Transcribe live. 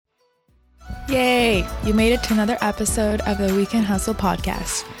Yay! You made it to another episode of the Weekend Hustle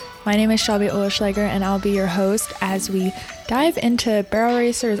podcast. My name is Shelby Oleschlager, and I'll be your host as we dive into barrel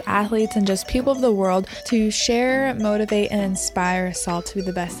racers, athletes, and just people of the world to share, motivate, and inspire us all to be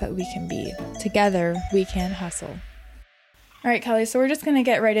the best that we can be. Together, we can hustle. All right, Kelly, so we're just going to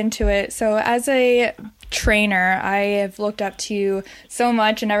get right into it. So as a trainer, I have looked up to you so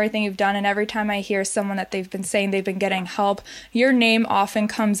much and everything you've done, and every time I hear someone that they've been saying they've been getting help, your name often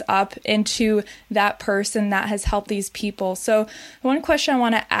comes up into that person that has helped these people. So one question I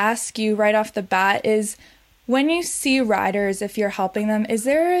want to ask you right off the bat is, when you see riders, if you're helping them, is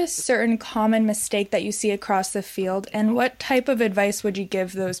there a certain common mistake that you see across the field, and what type of advice would you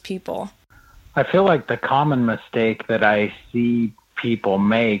give those people? I feel like the common mistake that I see people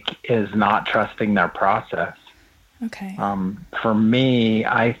make is not trusting their process. Okay. For me,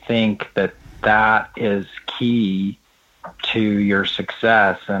 I think that is key to your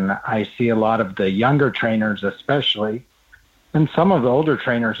success. And I see a lot of the younger trainers especially, and some of the older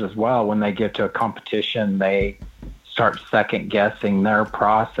trainers as well, when they get to a competition, they start second guessing their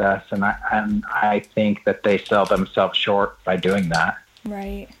process. And I think that they sell themselves short by doing that.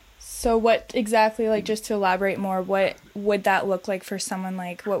 Right. So what exactly, like, just to elaborate more, what would that look like for someone?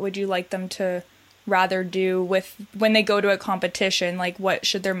 Like, what would you like them to rather do with when they go to a competition? Like, what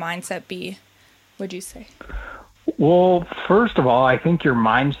should their mindset be, would you say? Well, first of all, I think your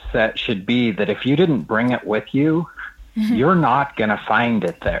mindset should be that if you didn't bring it with you, you're not going to find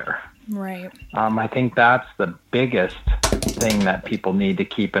it there. Right. I think that's the biggest thing that people need to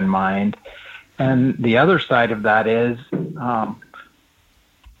keep in mind. And the other side of that is,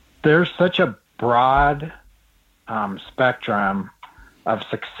 there's such a broad spectrum of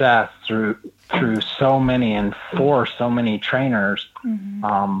success through so many and for so many trainers.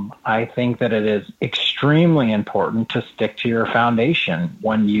 I think that it is extremely important to stick to your foundation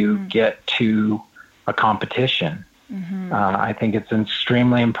when you get to a competition. I think it's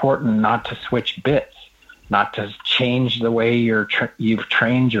extremely important not to switch bits, not to change the way you've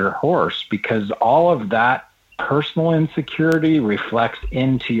trained your horse, because all of that personal insecurity reflects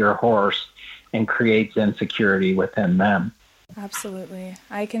into your horse and creates insecurity within them. Absolutely.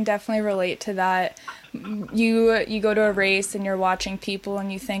 I can definitely relate to that. You go to a race and you're watching people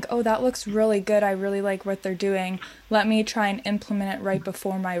and you think, oh, that looks really good. I really like what they're doing. Let me try and implement it right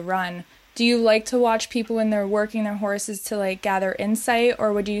before my run. Do you like to watch people when they're working their horses to like gather insight,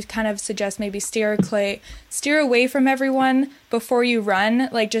 or would you kind of suggest maybe steer away from everyone before you run,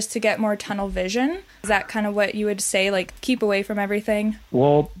 like just to get more tunnel vision? Is that kind of what you would say, like keep away from everything?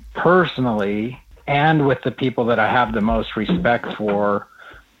 Well, personally, and with the people that I have the most respect for,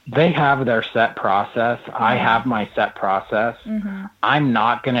 they have their set process. I have my set process. I'm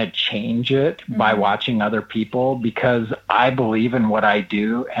not going to change it by watching other people, because I believe in what I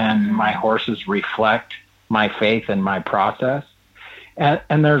do, and my horses reflect my faith in my process.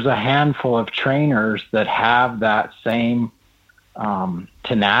 And there's a handful of trainers that have that same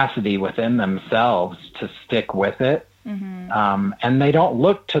tenacity within themselves to stick with it. And they don't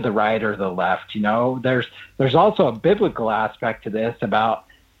look to the right or the left. You know, there's also a biblical aspect to this about,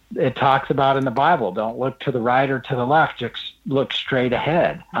 it talks about in the Bible, don't look to the right or to the left, just look straight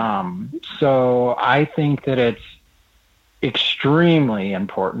ahead. So I think that it's extremely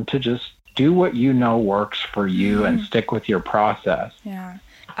important to just do what you know works for you and stick with your process. Yeah.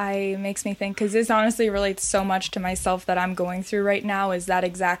 Makes me think, because this honestly relates so much to myself that I'm going through right now, is that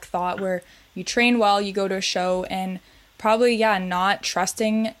exact thought where you train well, you go to a show, and probably, not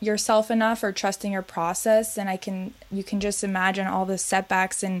trusting yourself enough or trusting your process. And you can just imagine all the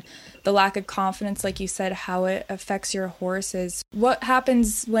setbacks and the lack of confidence, like you said, how it affects your horses. What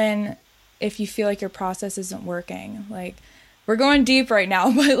happens if you feel like your process isn't working? Like, we're going deep right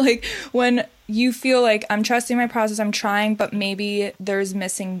now, but like when you feel like I'm trusting my process, I'm trying, but maybe there's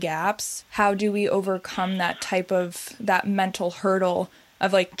missing gaps, how do we overcome that mental hurdle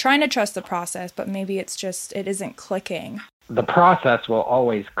of like trying to trust the process, but maybe it isn't clicking? The process will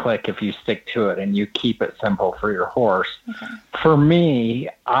always click if you stick to it and you keep it simple for your horse. Okay. For me,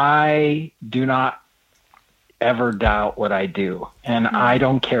 I do not ever doubt what I do, and I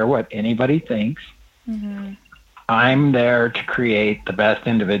don't care what anybody thinks. I'm there to create the best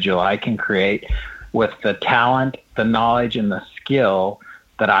individual I can create with the talent, the knowledge, and the skill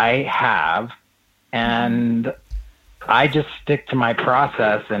that I have, and I just stick to my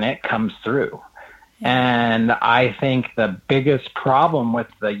process and it comes through. And I think the biggest problem with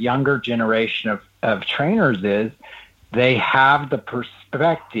the younger generation of trainers is they have the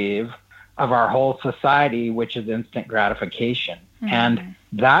perspective of our whole society, which is instant gratification. And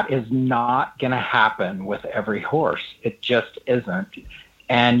that is not going to happen with every horse. It just isn't.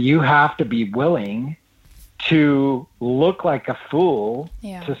 And you have to be willing to look like a fool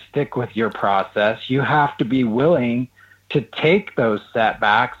to stick with your process. You have to be willing to take those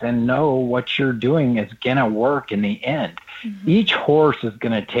setbacks and know what you're doing is going to work in the end. Mm-hmm. Each horse is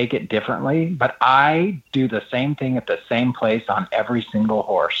going to take it differently, but I do the same thing at the same place on every single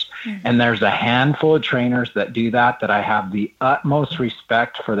horse. Mm-hmm. And there's a handful of trainers that do that I have the utmost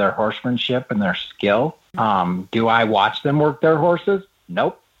respect for their horsemanship and their skill. Do I watch them work their horses?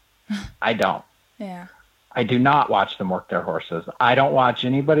 Nope, I don't. Yeah. I do not watch them work their horses. I don't watch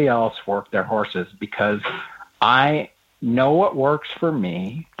anybody else work their horses because I know what works for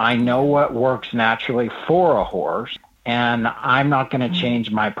me. I know what works naturally for a horse, and I'm not going to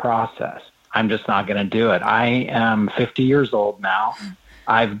change my process. I'm just not going to do it. I am 50 years old now.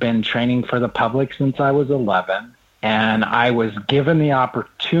 I've been training for the public since I was 11, and I was given the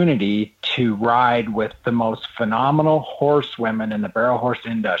opportunity to ride with the most phenomenal horsewomen in the barrel horse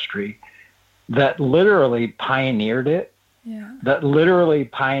industry that literally pioneered it, that literally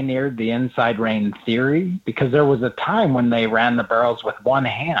pioneered the inside rein theory, because there was a time when they ran the barrels with one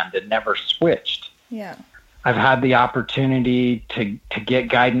hand and never switched. Yeah. I've had the opportunity to get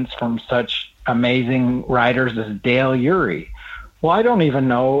guidance from such amazing riders as Dale Urey. Well, I don't even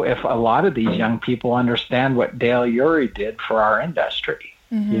know if a lot of these young people understand what Dale Urey did for our industry,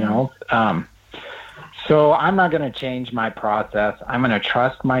 you know? So I'm not going to change my process. I'm going to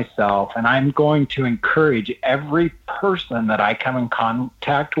trust myself, and I'm going to encourage every person that I come in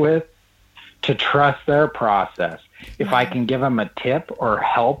contact with to trust their process. If I can give them a tip or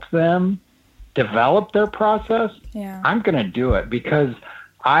help them develop their process, I'm going to do it, because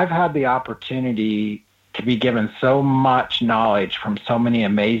I've had the opportunity to be given so much knowledge from so many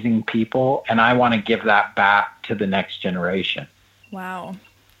amazing people, and I want to give that back to the next generation. Wow.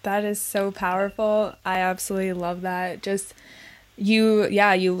 That is so powerful. I absolutely love that. Just you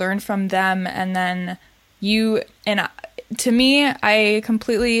learn from them, and then to me, I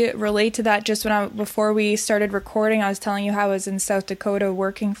completely relate to that. Just before we started recording, I was telling you how I was in South Dakota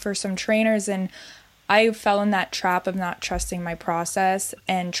working for some trainers, and I fell in that trap of not trusting my process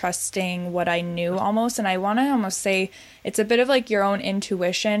and trusting what I knew almost. And I want to almost say it's a bit of like your own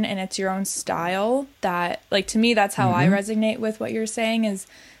intuition, and it's your own style that, like, to me, that's how I resonate with what you're saying, is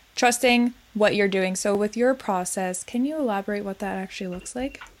trusting what you're doing. So with your process, can you elaborate what that actually looks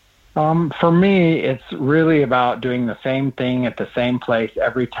like? For me, it's really about doing the same thing at the same place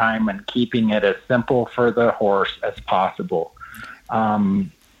every time and keeping it as simple for the horse as possible.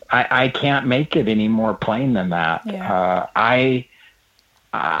 I can't make it any more plain than that. Yeah.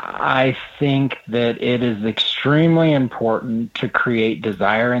 I think that it is extremely important to create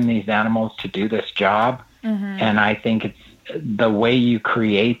desire in these animals to do this job. And I think the way you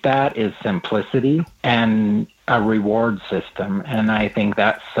create that is simplicity and a reward system. And I think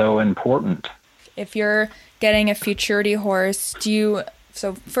that's so important. If you're getting a futurity horse,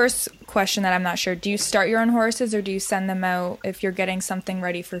 so first question that I'm not sure, do you start your own horses, or do you send them out if you're getting something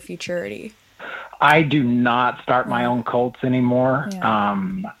ready for futurity? I do not start my own colts anymore.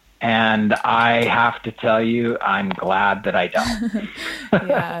 Yeah. And I have to tell you, I'm glad that I don't.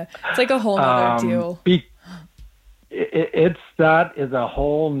 Yeah, it's like a whole nother deal. That is a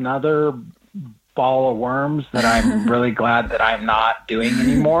whole nother ball of worms that I'm really glad that I'm not doing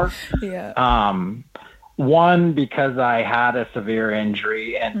anymore. Yeah. One, because I had a severe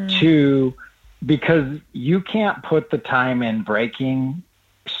injury, and two, because you can't put the time in breaking,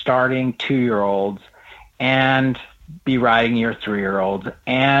 starting 2-year-olds and be riding your 3-year-olds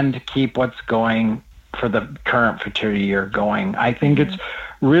and keep what's going for the current futurity year going. I think it's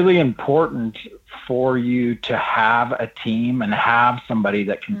really important for you to have a team and have somebody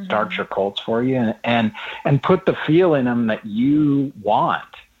that can start your colts for you and put the feel in them that you want.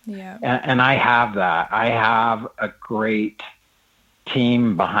 Yeah. And I have that. I have a great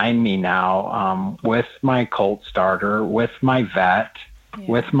team behind me now, with my colt starter, with my vet,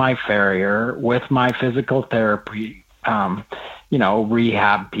 with my farrier, with my physical therapy,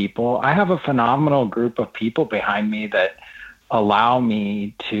 rehab people. I have a phenomenal group of people behind me that allow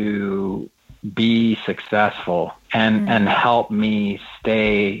me to be successful and help me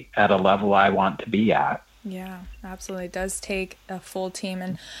stay at a level I want to be at. Yeah, absolutely. It does take a full team.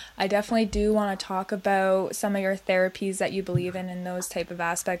 And I definitely do want to talk about some of your therapies that you believe in and those type of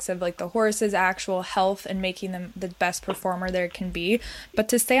aspects of like the horse's actual health and making them the best performer there can be. But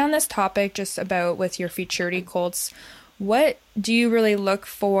to stay on this topic, just about with your futurity colts, what do you really look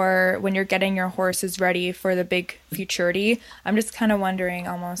for when you're getting your horses ready for the big futurity? I'm just kind of wondering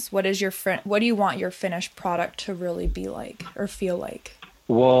almost, what do you want your finished product to really be like or feel like?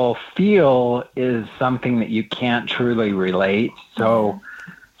 Well, feel is something that you can't truly relate. So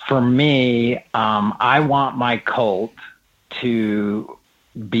for me, I want my colt to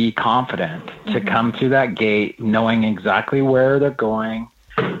be confident, to come through that gate knowing exactly where they're going,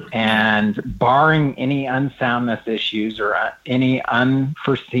 and barring any unsoundness issues or any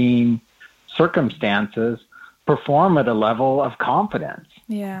unforeseen circumstances, perform at a level of confidence.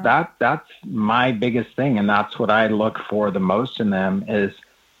 Yeah. That's my biggest thing, and that's what I look for the most in them, is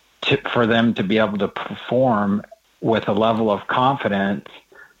for them to be able to perform with a level of confidence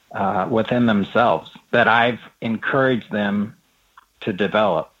within themselves that I've encouraged them to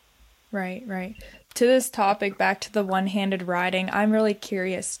develop. Right, right. To this topic, back to the one-handed riding, I'm really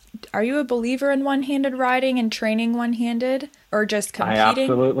curious. Are you a believer in one-handed riding and training one-handed, or just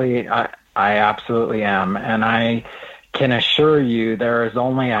competing? I absolutely am. And I can assure you there is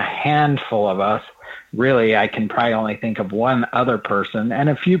only a handful of us. Really, I can probably only think of one other person and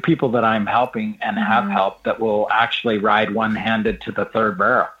a few people that I'm helping and have helped that will actually ride one-handed to the third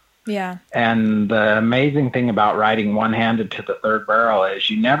barrel. Yeah. And the amazing thing about riding one-handed to the third barrel is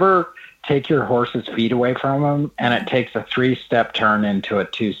you never take your horse's feet away from them, and it takes a 3-step turn into a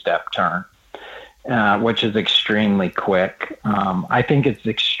 2-step turn, which is extremely quick. I think it's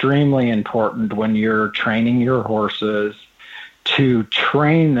extremely important when you're training your horses to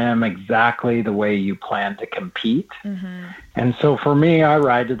train them exactly the way you plan to compete. And so for me, I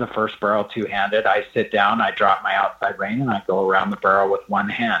ride to the first barrel two-handed. I sit down, I drop my outside rein, and I go around the barrel with one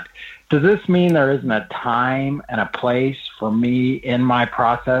hand. Does this mean there isn't a time and a place for me in my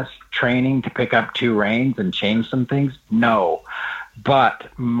process training to pick up 2 reins and change some things? No. But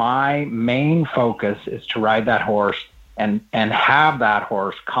my main focus is to ride that horse and have that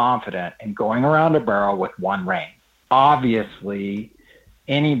horse confident in going around a barrel with 1 rein. Obviously,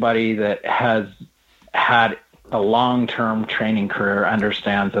 anybody that has had a long-term training career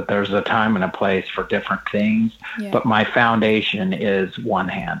understands that there's a time and a place for different things, but my foundation is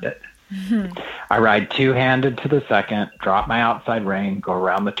one-handed. I ride two-handed to the second, drop my outside rein, go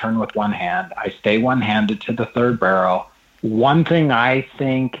around the turn with one hand. I stay one-handed to the third barrel. One thing I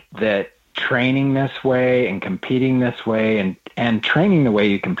think that training this way and competing this way and training the way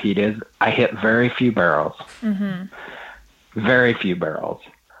you compete is I hit very few barrels. Very few barrels.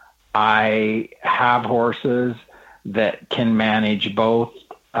 I have horses that can manage both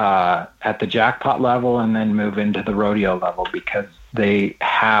at the jackpot level and then move into the rodeo level because they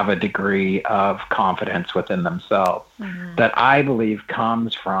have a degree of confidence within themselves that I believe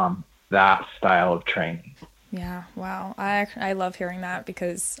comes from that style of training. Yeah, wow. I love hearing that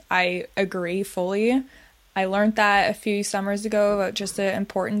because I agree fully. I learned that a few summers ago about just the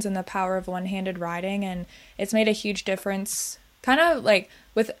importance and the power of one-handed riding, and it's made a huge difference kind of like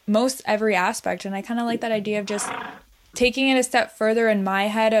with most every aspect. And I kind of like that idea of just taking it a step further in my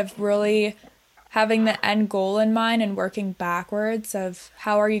head of really having the end goal in mind and working backwards of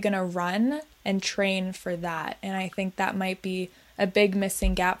how are you going to run and train for that. And I think that might be a big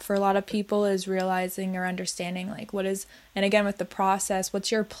missing gap for a lot of people is realizing or understanding like what is, and again with the process,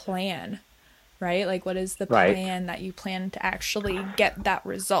 what's your plan, right? Like what is the plan that you plan to actually get that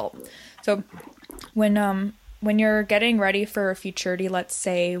result? So when you're getting ready for a futurity, let's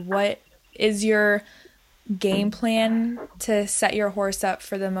say, what is your game plan to set your horse up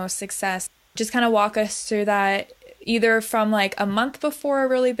for the most success? Just kind of walk us through that, either from like a month before a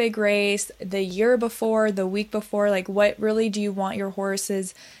really big race, the year before, the week before, like what really do you want your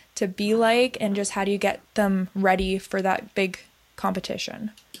horses to be like, and just how do you get them ready for that big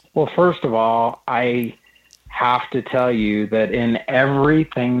competition? Well, first of all, I have to tell you that in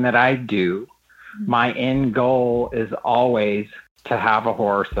everything that I do, my end goal is always to have a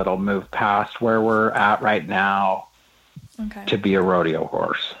horse that'll move past where we're at right now to be a rodeo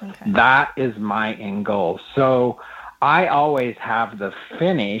horse. That is my end goal. So I always have the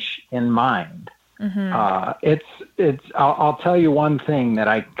finish in mind. I'll tell you one thing that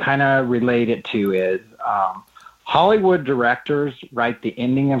I kind of relate it to is Hollywood directors write the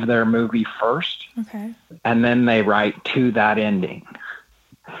ending of their movie first, and then they write to that ending.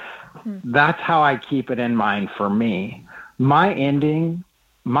 That's how I keep it in mind for me. My ending,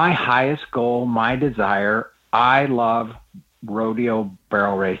 my highest goal, my desire, I love rodeo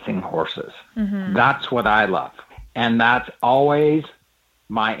barrel racing horses. That's what I love. And that's always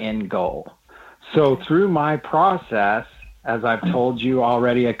my end goal. So through my process, as I've told you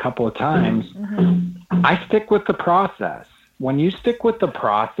already a couple of times, I stick with the process. When you stick with the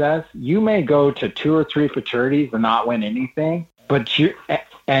process, you may go to 2 or 3 futurities and not win anything, but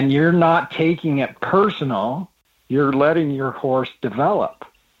you're not taking it personal. You're letting your horse develop.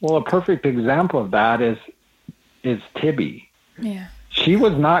 Well, a perfect example of that is Tibby. Yeah. She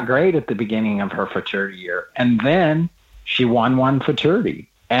was not great at the beginning of her futurity year, and then she won one futurity.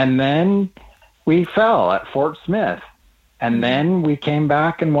 And then we fell at Fort Smith. And then we came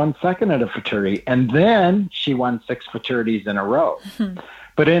back and won second at a futurity. And then she won 6 futurities in a row.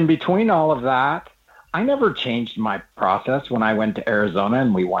 But in between all of that, I never changed my process when I went to Arizona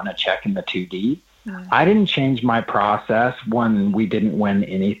and we won a check in the 2D. I didn't change my process when we didn't win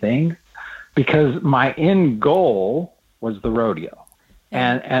anything, because my end goal was the rodeo.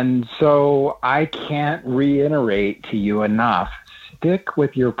 And so I can't reiterate to you enough, stick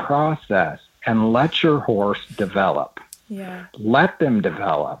with your process and let your horse develop. Yeah. Let them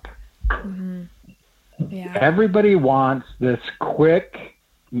develop. Yeah. Everybody wants this quick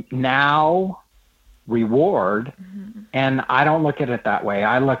now reward. And I don't look at it that way.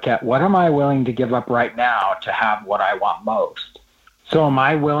 I look at, what am I willing to give up right now to have what I want most? So am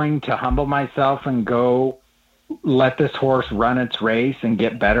I willing to humble myself and go let this horse run its race and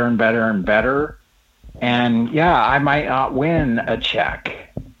get better and better and better? And yeah, I might not win a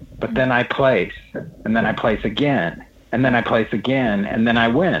check, but then I place, and then I place again, and then I place again, and then I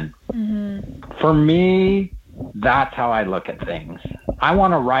win. For me, that's how I look at things. I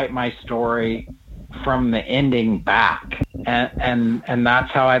want to write my story from the ending back, and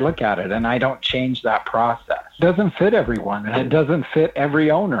that's how I look at it, and I don't change that process. It doesn't fit everyone, and it doesn't fit every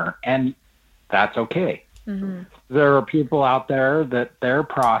owner, and that's okay. There are people out there that their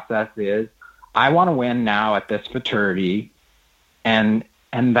process is, I want to win now at this futurity, and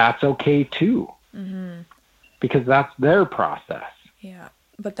that's okay too, because that's their process. Yeah.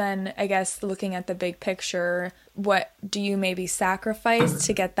 But then I guess looking at the big picture, what do you maybe sacrifice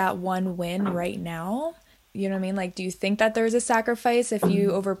to get that one win right now? You know what I mean? Like, do you think that there's a sacrifice if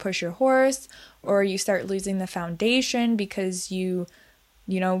you overpush your horse, or you start losing the foundation because you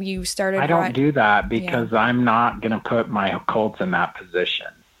started... I don't do that because I'm not going to put my colts in that position.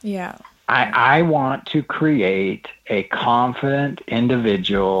 Yeah. I want to create a confident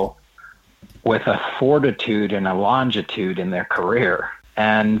individual with a fortitude and a longitude in their career.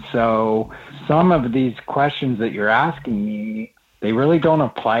 And so some of these questions that you're asking me, they really don't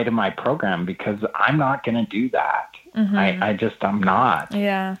apply to my program, because I'm not going to do that. I'm not.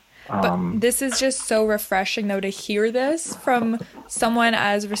 Yeah. But this is just so refreshing, though, to hear this from someone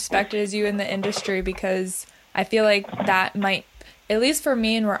as respected as you in the industry, because I feel like that might, at least for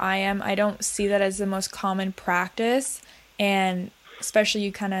me and where I am, I don't see that as the most common practice. And especially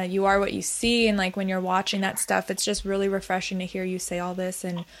you are what you see, and like when you're watching that stuff, it's just really refreshing to hear you say all this.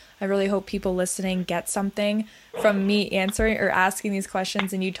 And I really hope people listening get something from me answering or asking these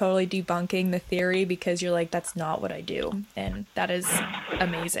questions and you totally debunking the theory, because you're like, that's not what I do, and that is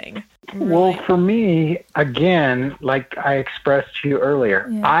amazing. Really. Well, for me, again, like I expressed to you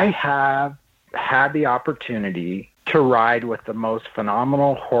earlier, I have had the opportunity to ride with the most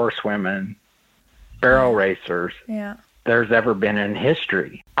phenomenal horsewomen, barrel racers there's ever been in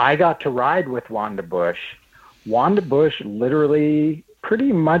history. I got to ride with Wanda Bush. Wanda Bush literally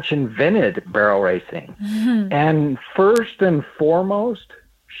pretty much invented barrel racing. And first and foremost,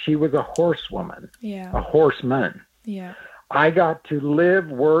 she was a horsewoman, a horseman. Yeah. I got to live,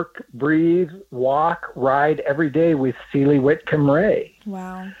 work, breathe, walk, ride every day with Sealy Whitcomb Ray.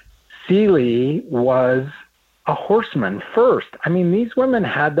 Wow. Sealy was a horseman first. I mean, these women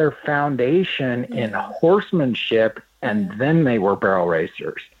had their foundation in horsemanship, and then they were barrel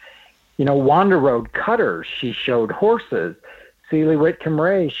racers. You know, Wanda rode cutters. She showed horses. Sealy Whitcomb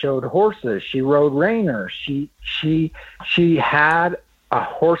Ray showed horses. She rode reiners. She had a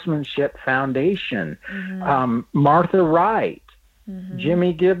horsemanship foundation. Martha Wright,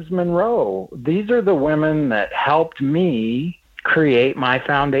 Jimmy Gibbs Monroe. These are the women that helped me create my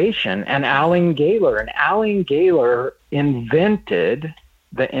foundation. And Aline Gaylor. And Aline Gaylor invented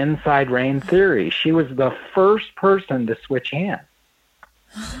the inside rein theory. She was the first person to switch hands.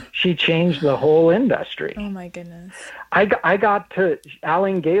 She changed the whole industry. Oh my goodness.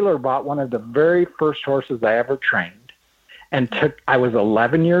 Aline Gaylor bought one of the very first horses I ever trained, and I was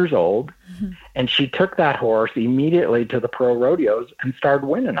 11 years old, and she took that horse immediately to the pro rodeos and started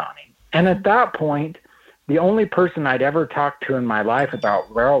winning on him. And at that point, the only person I'd ever talked to in my life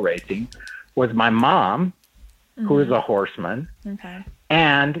about barrel racing was my mom, who was a horseman. Okay.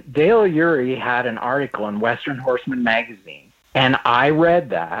 And Dale Urey had an article in Western Horseman magazine. And I read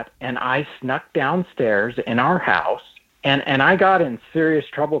that, and I snuck downstairs in our house, and I got in serious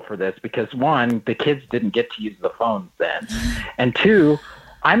trouble for this because, one, the kids didn't get to use the phones then. And two,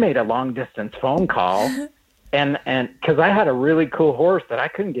 I made a long-distance phone call, and because I had a really cool horse that I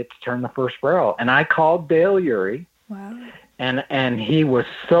couldn't get to turn the first barrel. And I called Dale Urey, and he was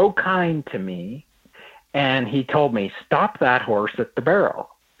so kind to me. And he told me, stop that horse at the barrel.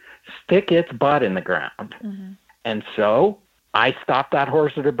 Stick its butt in the ground. And so I stopped that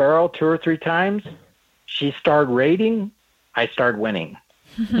horse at a barrel 2 or 3 times. She started rating. I started winning.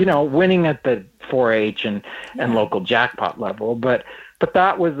 Winning at the 4-H and local jackpot level. But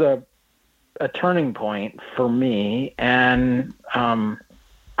that was a turning point for me. And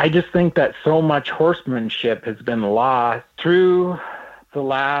I just think that so much horsemanship has been lost through the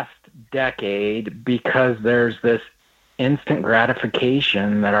last decade because there's this instant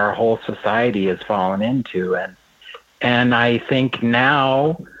gratification that our whole society has fallen into. And I think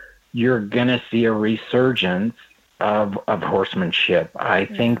now you're going to see a resurgence of horsemanship. I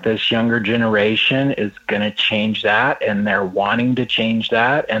think this younger generation is going to change that, and they're wanting to change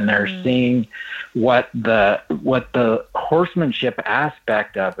that, and they're seeing what the horsemanship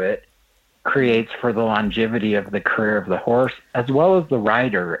aspect of it creates for the longevity of the career of the horse as well as the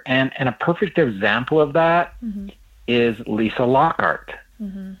rider. And a perfect example of that is Lisa Lockhart.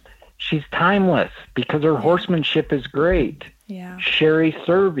 She's timeless because her horsemanship is great. Sherry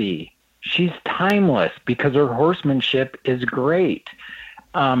Servey, she's timeless because her horsemanship is great.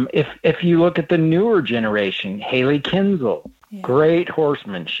 If you look at the newer generation, Haley Kinsel, great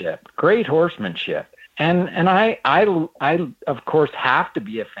horsemanship. And I of course have to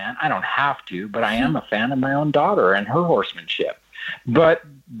be a fan. I don't have to, but I am a fan of my own daughter and her horsemanship. But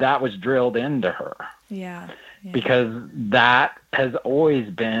that was drilled into her. Because that has always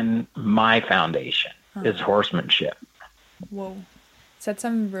been my foundation is horsemanship. Whoa. Said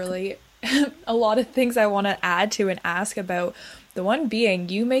some really a lot of things I want to add to and ask about. The one being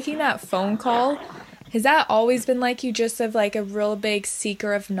you making that phone call. Has that always been like you, just of like a real big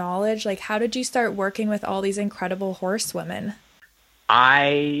seeker of knowledge? Like, how did you start working with all these incredible horsewomen?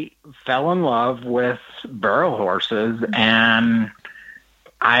 I fell in love with barrel horses, and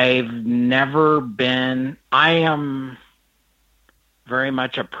I am very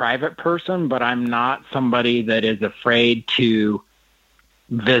much a private person, but I'm not somebody that is afraid to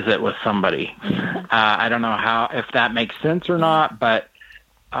visit with somebody. I don't know if that makes sense or not, but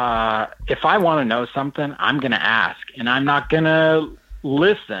if I want to know something, I'm going to ask, and I'm not going to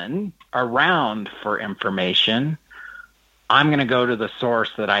listen around for information. I'm going to go to the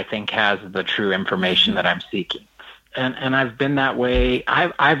source that I think has the true information that I'm seeking. And I've been that way.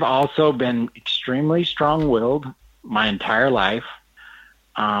 I've also been extremely strong-willed my entire life.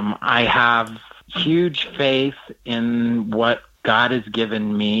 I have huge faith in what God has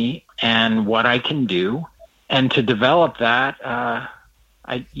given me and what I can do. And to develop that,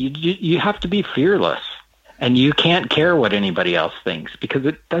 you have to be fearless. And you can't care what anybody else thinks, because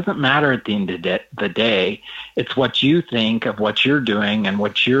it doesn't matter at the end of the day. It's what you think of what you're doing and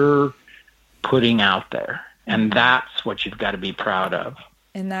what you're putting out there. And that's what you've got to be proud of.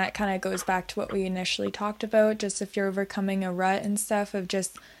 And that kind of goes back to what we initially talked about, just if you're overcoming a rut and stuff, of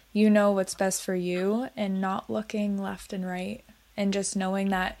just, what's best for you and not looking left and right, and just knowing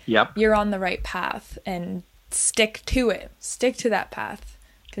that you're on the right path and stick to it. Stick to that path.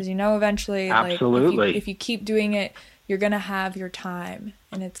 Because eventually, absolutely, like, if you keep doing it, you're going to have your time,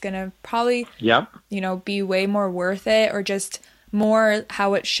 and it's going to probably, be way more worth it, or just more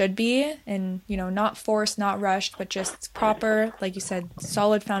how it should be, and, not forced, not rushed, but just proper, like you said,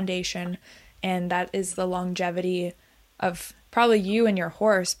 solid foundation. And that is the longevity of probably you and your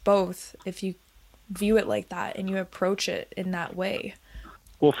horse both, if you view it like that and you approach it in that way.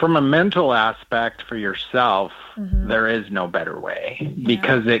 Well, from a mental aspect for yourself, there is no better way,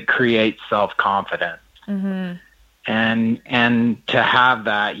 because it creates self-confidence. And to have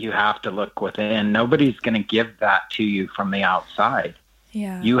that, you have to look within. Nobody's going to give that to you from the outside.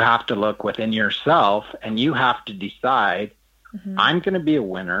 You have to look within yourself, and you have to decide, I'm going to be a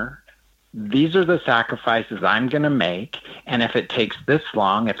winner. These are the sacrifices I'm going to make. And if it takes this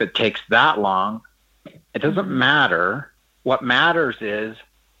long, if it takes that long, it doesn't matter. What matters is,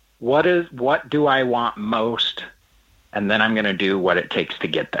 what do I want most? And then I'm going to do what it takes to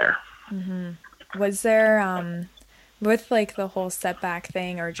get there. Was there, with like the whole setback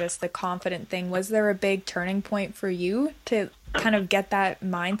thing, or just the confident thing, was there a big turning point for you to kind of get that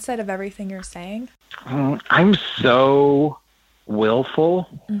mindset of everything you're saying? I'm so willful.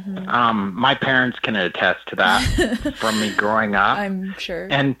 My parents can attest to that from me growing up. I'm sure.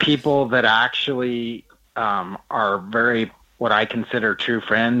 And people that actually are very, what I consider true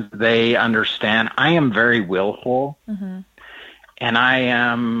friends, they understand I am very willful, and I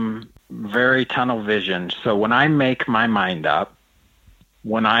am very tunnel visioned. So when I make my mind up,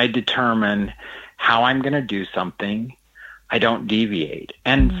 when I determine how I'm going to do something, I don't deviate.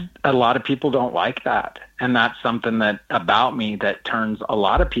 And a lot of people don't like that. And that's something that about me that turns a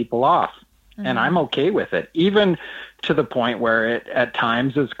lot of people off. And I'm okay with it, even to the point where it at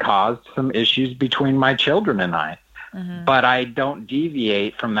times has caused some issues between my children and I. but I don't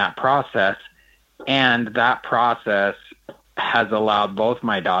deviate from that process. And that process has allowed both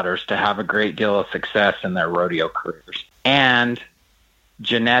my daughters to have a great deal of success in their rodeo careers. And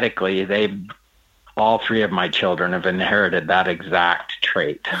genetically, all three of my children have inherited that exact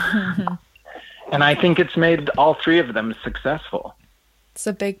trait. And I think it's made all three of them successful. It's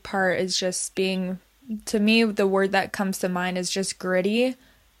a big part is just being, to me, the word that comes to mind is just gritty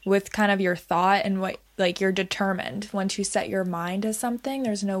with kind of your thought and what, like, you're determined. Once you set your mind to something,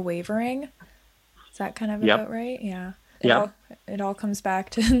 there's no wavering. Is that kind of about right? Yeah. It all comes back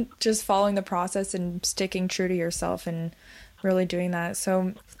to just following the process and sticking true to yourself and really doing that.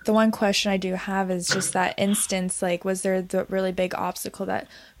 So the one question I do have is just that instance, like, was there the really big obstacle that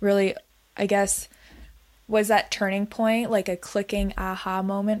really, I guess, was that turning point, like a clicking aha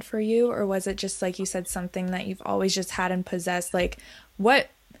moment for you? Or was it just, like you said, something that you've always just had and possessed? Like, what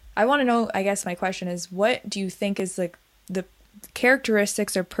I want to know, I guess my question is, what do you think is like the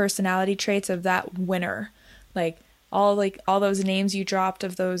characteristics or personality traits of that winner? Like all those names you dropped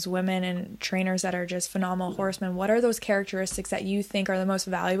of those women and trainers that are just phenomenal horsemen, what are those characteristics that you think are the most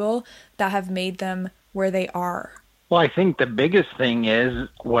valuable that have made them where they are? Well, I think the biggest thing is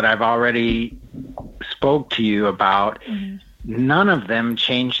what I've already spoke to you about. None of them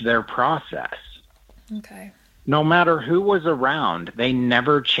changed their process. Okay. No matter who was around, they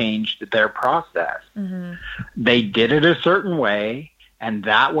never changed their process. They did it a certain way, and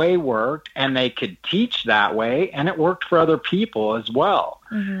that way worked, and they could teach that way, and it worked for other people as well.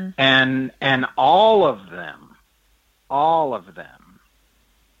 And all of them,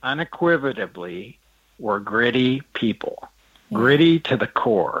 unequivocally, were gritty people, gritty to the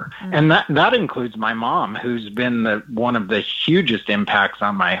core. And that includes my mom, who's been one of the hugest impacts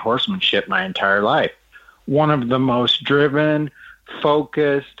on my horsemanship my entire life. One of the most driven,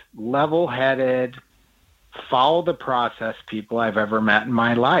 focused, level-headed, follow the process people I've ever met in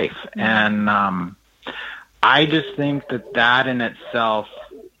my life. And I just think that in itself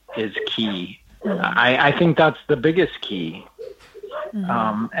is key. I think that's the biggest key.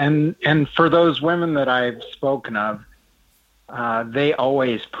 And for those women that I've spoken of, they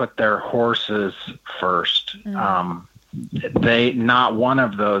always put their horses first. Not one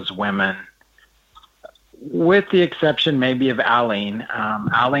of those women, with the exception maybe of Aline.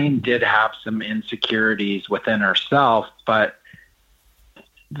 Aline did have some insecurities within herself, but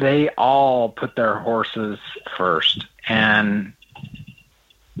they all put their horses first. And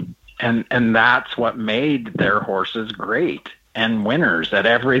that's what made their horses great and winners at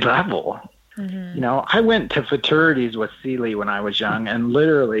every level. You know, I went to fraternities with Seeley when I was young, and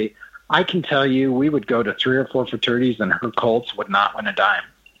literally, I can tell you, we would go to 3 or 4 fraternities and her colts would not win a dime.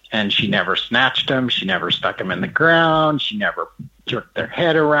 And she never snatched them. She never stuck them in the ground. She never jerked their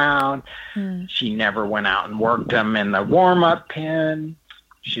head around. She never went out and worked them in the warm-up pen.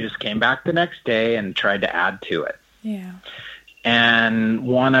 She just came back the next day and tried to add to it. Yeah. And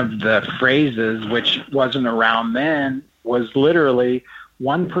one of the phrases, which wasn't around then, was literally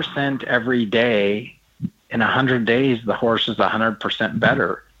 1% every day. In 100 days, the horse is 100%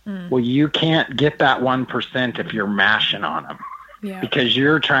 better. Well, you can't get that 1% if you're mashing on them. Because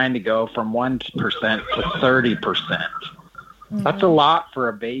you're trying to go from 1% to 30%. That's a lot for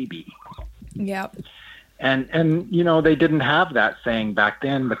a baby. Yep. And you know, they didn't have that saying back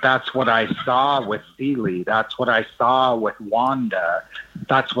then, but that's what I saw with Seeley. That's what I saw with Wanda.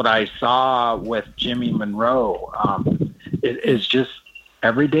 That's what I saw with Jimmy Monroe. It is just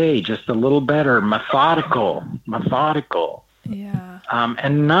every day, just a little better, methodical. Yeah.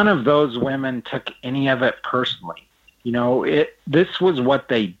 And none of those women took any of it personally. You know, this was what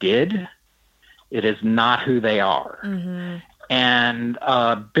they did. It is not who they are. And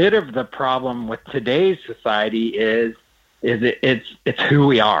a bit of the problem with today's society is it's who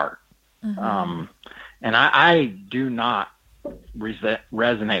we are. And I do not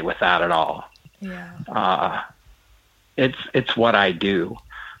resonate with that at all. Yeah. It's what I do.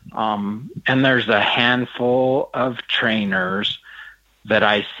 And there's a handful of trainers that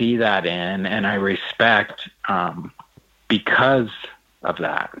I see that in, and I respect because of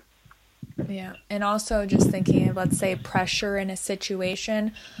that. Yeah. And also just thinking of, let's say, pressure in a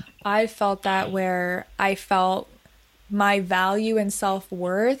situation, I felt that where I felt my value and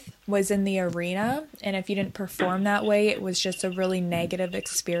self-worth was in the arena. And if you didn't perform that way, it was just a really negative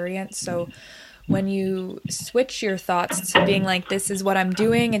experience. So when you switch your thoughts to being like, this is what I'm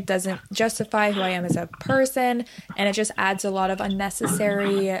doing, it doesn't justify who I am as a person, and it just adds a lot of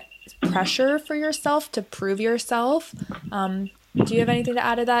unnecessary pressure for yourself to prove yourself. Do you have anything to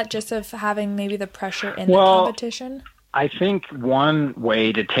add to that, just of having maybe the pressure in the competition? I think one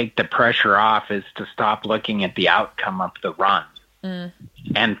way to take the pressure off is to stop looking at the outcome of the run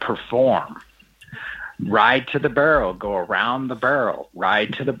and perform. Ride to the barrel, go around the barrel.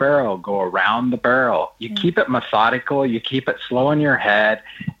 Ride to the barrel, go around the barrel. You keep it methodical, you keep it slow in your head,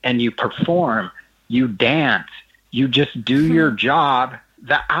 and you perform. You dance. You just do your job.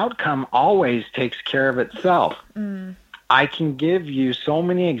 The outcome always takes care of itself. I can give you so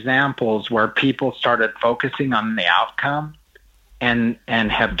many examples where people started focusing on the outcome and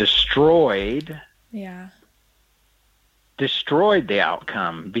have destroyed the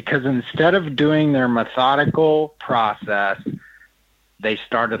outcome, because instead of doing their methodical process, they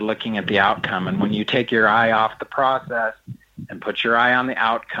started looking at the outcome. And when you take your eye off the process and put your eye on the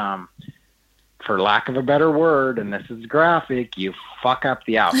outcome, for lack of a better word, and this is graphic, you fuck up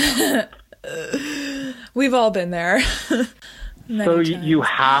the outcome. We've all been there. So you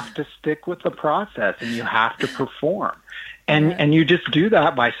have to stick with the process, and you have to perform. And you just do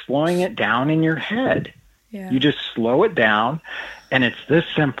that by slowing it down in your head. You just slow it down, and it's this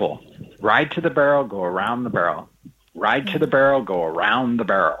simple. Ride to the barrel, go around the barrel. Ride to the barrel, go around the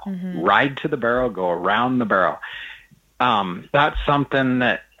barrel. Ride to the barrel, go around the barrel. That's something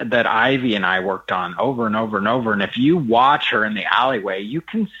that Ivy and I worked on over and over and over. And if you watch her in the alleyway, you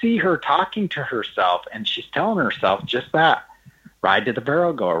can see her talking to herself, and she's telling herself just that. Ride to the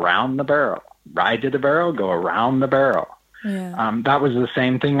barrel, go around the barrel. Ride to the barrel, go around the barrel. That was the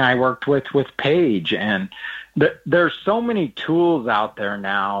same thing I worked with Paige. And there's so many tools out there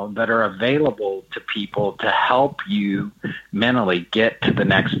now that are available to people to help you mentally get to the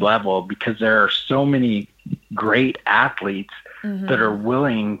next level, because there are so many great athletes that are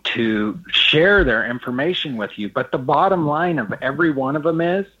willing to share their information with you. But the bottom line of every one of them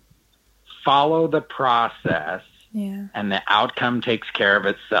is follow the process, and the outcome takes care of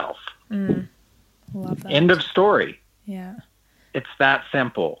itself. Love that. End of story. Yeah. It's that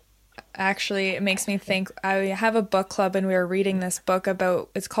simple. Actually, it makes me think, I have a book club and we were reading this book about,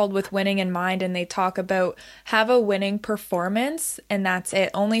 it's called With Winning in Mind, and they talk about have a winning performance, and that's it.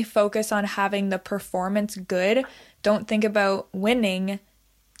 Only focus on having the performance good. Don't think about winning.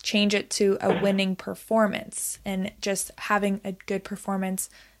 Change it to a winning performance, and just having a good performance.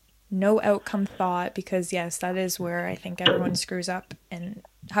 No outcome thought, because yes, that is where I think everyone screws up. And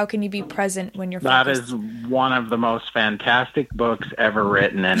how can you be present when you're focused? That is one of the most fantastic books ever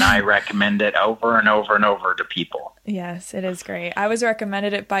written, and I recommend it over and over and over to people. Yes, it is great. I was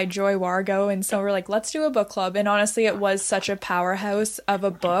recommended it by Joy Wargo, and so we're like, let's do a book club. And honestly, it was such a powerhouse of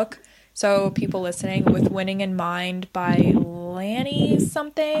a book. So people listening, With Winning in Mind by Lanny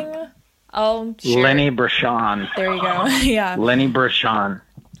something. I'll share. Lenny Brashon. There you go. Yeah. Lenny Brashon.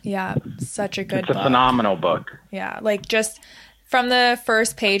 Yeah, such a good book. It's a phenomenal book. Yeah, like just from the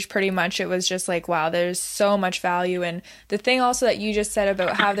first page, pretty much, it was just like, wow, there's so much value. And the thing also that you just said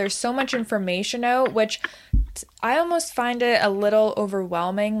about how there's so much information out, which I almost find it a little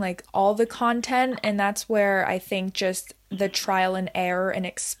overwhelming, like all the content. And that's where I think just the trial and error and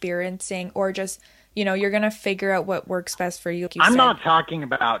experiencing, or just, you know, you're going to figure out what works best for you. Like I'm not talking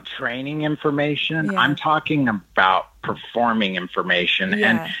about training information. I'm talking about performing information.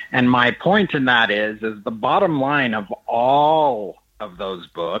 And my point in that is the bottom line of all of those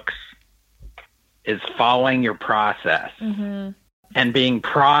books is following your process and being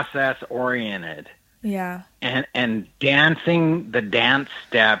process oriented. Yeah. And dancing the dance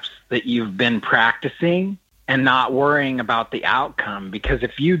steps that you've been practicing, and not worrying about the outcome, because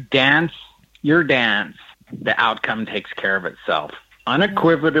if you dance your dance, the outcome takes care of itself.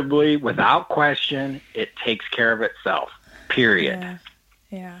 Unequivocally, without question, it takes care of itself. Period.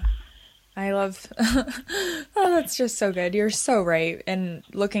 Yeah. I love, oh, that's just so good. You're so right. And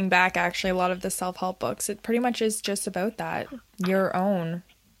looking back, actually, a lot of the self-help books, it pretty much is just about that. Your own,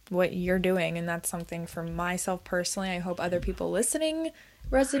 what you're doing. And that's something for myself personally. I hope other people listening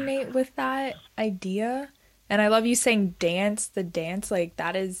resonate with that idea. And I love you saying the dance, like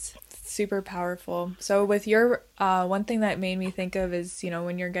that is super powerful. So with your, one thing that made me think of is, you know,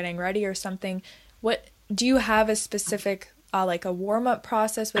 when you're getting ready or something, what do you have a specific, like a warm up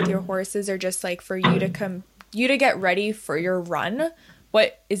process with your horses, or just like for you to get ready for your run?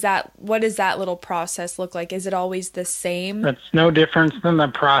 What does that little process look like? Is it always the same? It's no different than the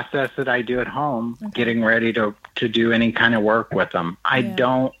process that I do at home, getting ready to do any kind of work with them. I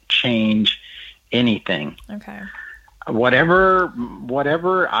don't change anything. Okay.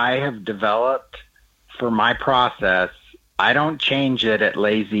 Whatever I have developed for my process, I don't change it at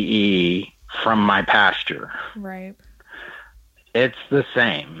Lazy E from my pasture. Right. It's the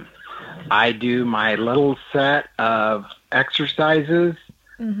same. I do my little set of exercises.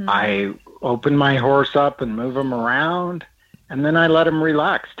 I open my horse up and move him around, and then I let him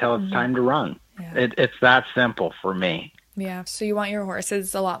relax till it's time to run. Yeah. It's that simple for me. Yeah. So you want your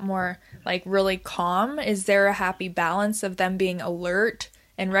horses a lot more like really calm. Is there a happy balance of them being alert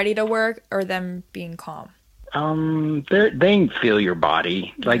and ready to work, or them being calm? They feel your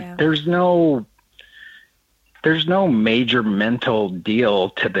body. Like there's no major mental deal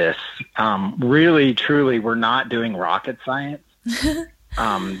to this. Really, truly, we're not doing rocket science.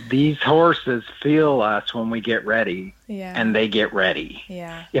 These horses feel us when we get ready, and they get ready.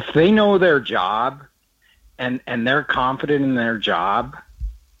 Yeah. If they know their job and they're confident in their job,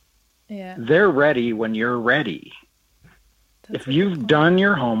 they're ready when you're ready. If you've done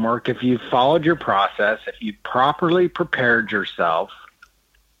your homework, if you've followed your process, if you've properly prepared yourself,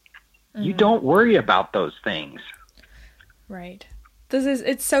 you don't worry about those things. Right.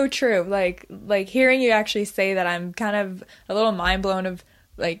 It's so true. Like hearing you actually say that, I'm kind of a little mind blown of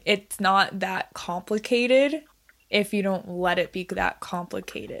like, it's not that complicated if you don't let it be that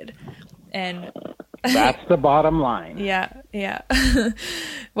complicated. And that's the bottom line. Yeah.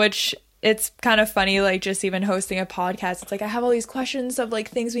 Which, it's kind of funny, like just even hosting a podcast, it's like I have all these questions of like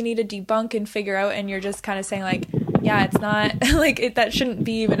things we need to debunk and figure out, and you're just kind of saying like, yeah, it's not like that shouldn't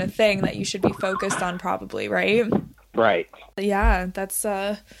be even a thing that you should be focused on, probably, right? Right. Yeah, that's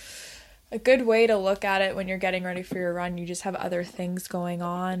a good way to look at it when you're getting ready for your run. You just have other things going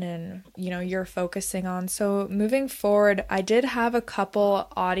on and, you're focusing on. So moving forward, I did have a couple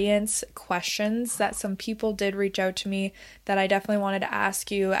audience questions that some people did reach out to me that I definitely wanted to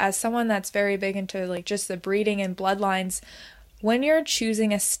ask you. As someone that's very big into like just the breeding and bloodlines, when you're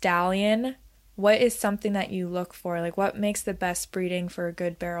choosing a stallion, what is something that you look for? Like, what makes the best breeding for a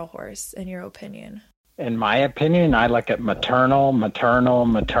good barrel horse, in your opinion? In my opinion, I look at maternal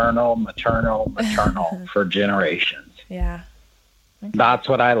for generations. Yeah. Okay. That's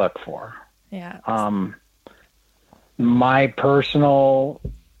what I look for. Yeah. My personal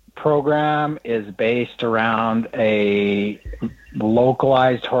program is based around a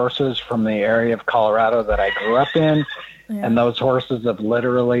localized horses from the area of Colorado that I grew up in. Yeah. And those horses have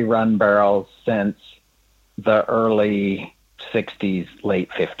literally run barrels since the early 60s, late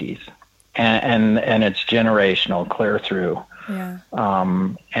 50s. And it's generational, clear through. Yeah.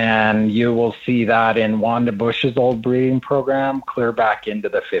 And you will see that in Wanda Bush's old breeding program, clear back into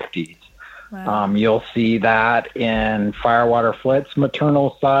the 50s. Wow. You'll see that in Firewater Flit's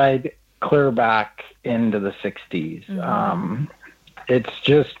maternal side, clear back into the 60s. Mm-hmm. It's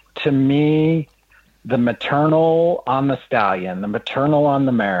just, to me, the maternal on the stallion, the maternal on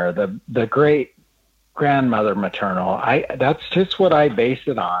the mare, the great grandmother maternal. That's just what I base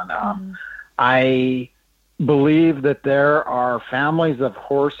it on. I believe that there are families of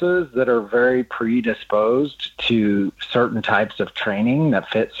horses that are very predisposed to certain types of training that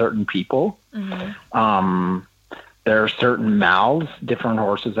fit certain people. Mm-hmm. There are certain mouths. Different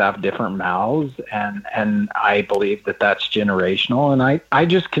horses have different mouths, and I believe that that's generational. And I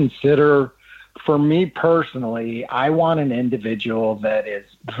just consider, for me personally, I want an individual that is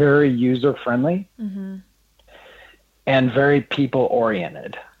very user-friendly and very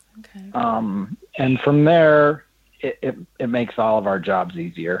people-oriented. Okay. And from there, it makes all of our jobs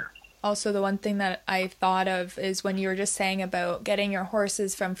easier. Also, the one thing that I thought of is when you were just saying about getting your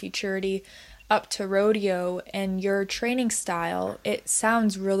horses from futurity up to rodeo and your training style, it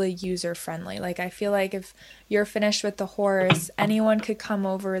sounds really user-friendly. Like, I feel like if you're finished with the horse, anyone could come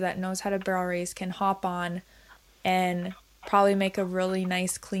over that knows how to barrel race, can hop on and probably make a really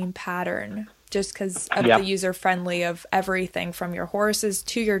nice, clean pattern just because of the user-friendly of everything from your horses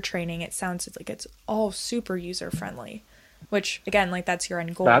to your training. It sounds like it's all super user-friendly, which, again, like that's your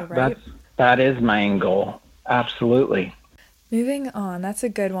end goal, right? That is my end goal. Absolutely. Moving on, that's a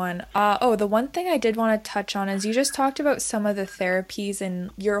good one. The one thing I did want to touch on is you just talked about some of the therapies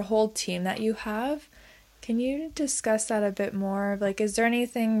and your whole team that you have. Can you discuss that a bit more? Like, is there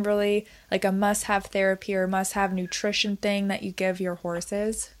anything really like a must-have therapy or must-have nutrition thing that you give your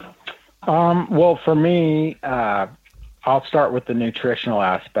horses? Well, for me, I'll start with the nutritional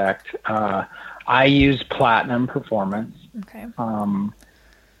aspect. I use Platinum Performance. Okay.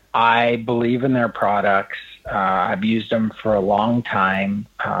 I believe in their products. I've used them for a long time.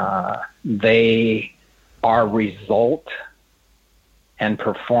 They are result and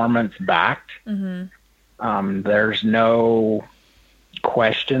performance backed. Mm-hmm. There's no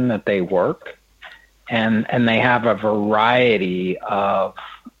question that they work, and they have a variety of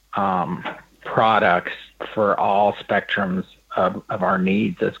products for all spectrums of our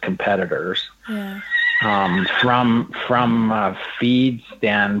needs as competitors. Yeah. From a feed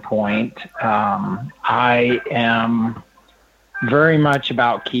standpoint, I am very much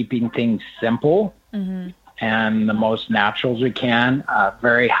about keeping things simple and the most natural as we can.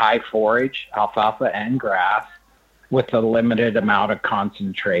 Very high forage, alfalfa and grass, with a limited amount of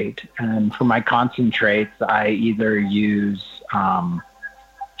concentrate. And for my concentrates, I either use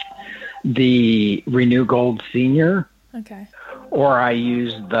the Renew Gold Senior, or I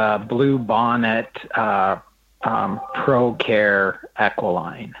use the Blue Bonnet Pro Care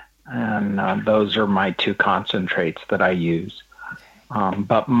Equiline. And those are my two concentrates that I use.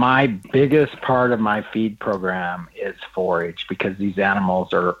 But my biggest part of my feed program is forage, because these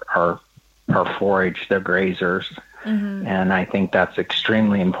animals are forage, they're grazers. And I think that's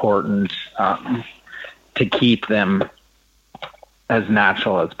extremely important to keep them as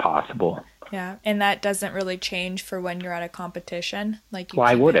natural as possible. Yeah, and that doesn't really change for when you're at a competition. Like,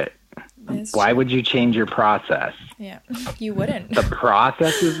 why would it? Why would you change your process? Yeah, you wouldn't. The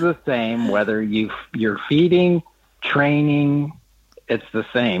process is the same, whether you're feeding, training, it's the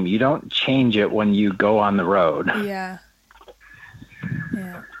same. You don't change it when you go on the road. Yeah.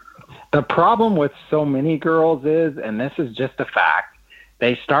 The problem with so many girls is, and this is just a fact,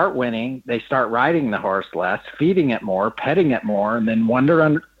 they start winning, they start riding the horse less, feeding it more, petting it more, and then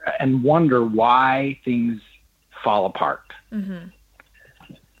wonder why things fall apart.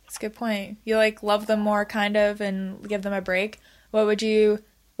 That's a good point. You like love them more, kind of, and give them a break. What would you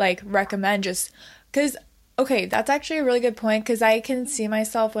like recommend? Just because, okay, that's actually a really good point, because I can see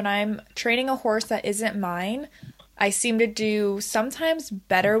myself when I'm training a horse that isn't mine, I seem to do sometimes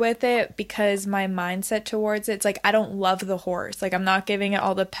better with it because my mindset towards it's like I don't love the horse. Like, I'm not giving it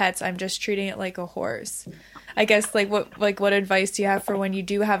all the pets. I'm just treating it like a horse. I guess what advice do you have for when you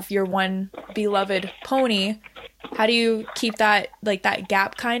do have your one beloved pony? How do you keep that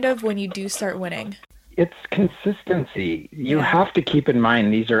gap kind of when you do start winning? It's consistency. You have to keep in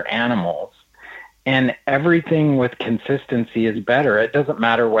mind these are animals, and everything with consistency is better. It doesn't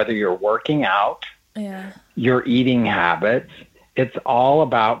matter whether you're working out, your eating habits. It's all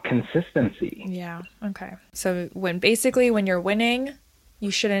about consistency. Yeah. Okay. So when you're winning, you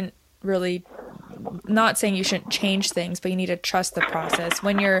shouldn't really, not saying you shouldn't change things, but you need to trust the process.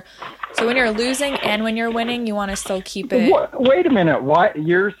 When you're losing and when you're winning, you want to still keep it. Wait a minute. What?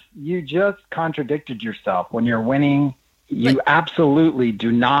 You just contradicted yourself. When you're winning, you absolutely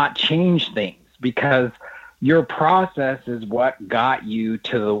do not change things, because your process is what got you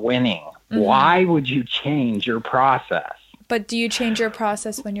to the winning. Why would you change your process? But do you change your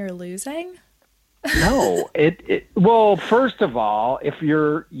process when you're losing? No. Well, first of all, if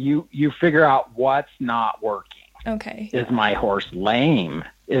you figure out what's not working. Okay. Is my horse lame?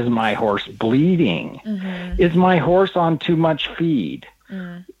 Is my horse bleeding? Is my horse on too much feed?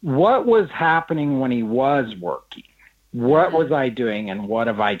 What was happening when he was working? What was I doing, and what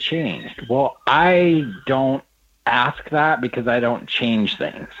have I changed? Well, I don't ask that because I don't change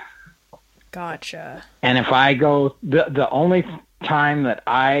things. Gotcha. And if I go, the only time that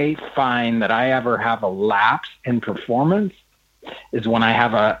I find that I ever have a lapse in performance is when I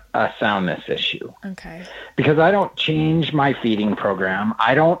have a soundness issue. Okay. Because I don't change my feeding program.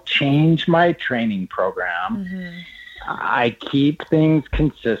 I don't change my training program. I keep things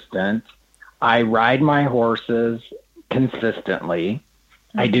consistent. I ride my horses consistently.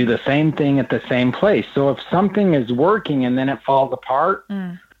 I do the same thing at the same place. So if something is working and then it falls apart,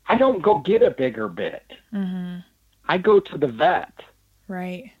 I don't go get a bigger bit. I go to the vet.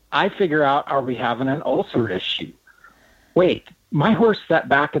 Right. I figure out, are we having an ulcer issue? Wait, my horse sat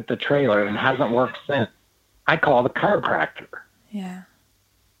back at the trailer and hasn't worked since. I call the chiropractor. Yeah.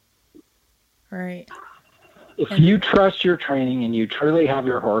 Right. If you trust your training and you truly have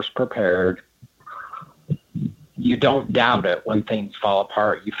your horse prepared, you don't doubt it when things fall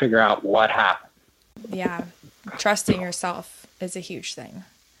apart. You figure out what happened. Yeah. Trusting yourself is a huge thing.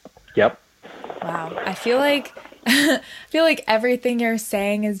 Yep. Wow. I feel like everything you're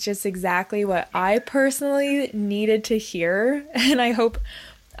saying is just exactly what I personally needed to hear, and I hope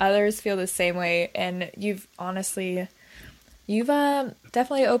others feel the same way. And you've definitely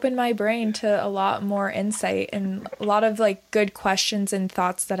opened my brain to a lot more insight and a lot of good questions and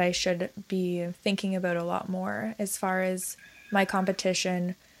thoughts that I should be thinking about a lot more as far as my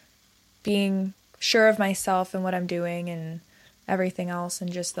competition, being sure of myself and what I'm doing and everything else,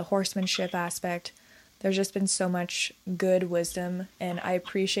 and just the horsemanship aspect. There's just been so much good wisdom, and I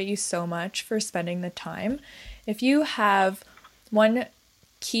appreciate you so much for spending the time. If you have one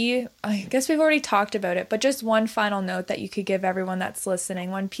key, I guess we've already talked about it, but just one final note that you could give everyone that's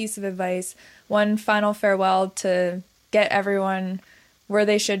listening, one piece of advice, one final farewell to get everyone where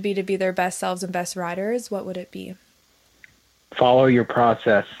they should be to be their best selves and best riders, what would it be? Follow your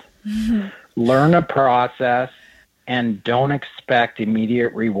process. Learn a process. and don't expect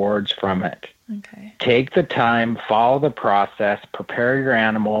immediate rewards from it. Okay. Take the time, follow the process, prepare your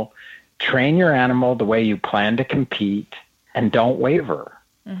animal, train your animal the way you plan to compete, and don't waver.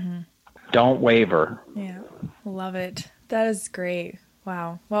 Mm-hmm. Don't waver. Yeah, love it. That is great.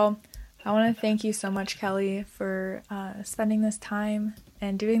 Wow. Well, I want to thank you so much, Kelly, for spending this time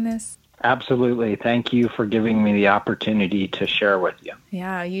and doing this. Absolutely. Thank you for giving me the opportunity to share with you.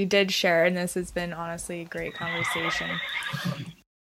 Yeah, you did share, and this has been honestly a great conversation.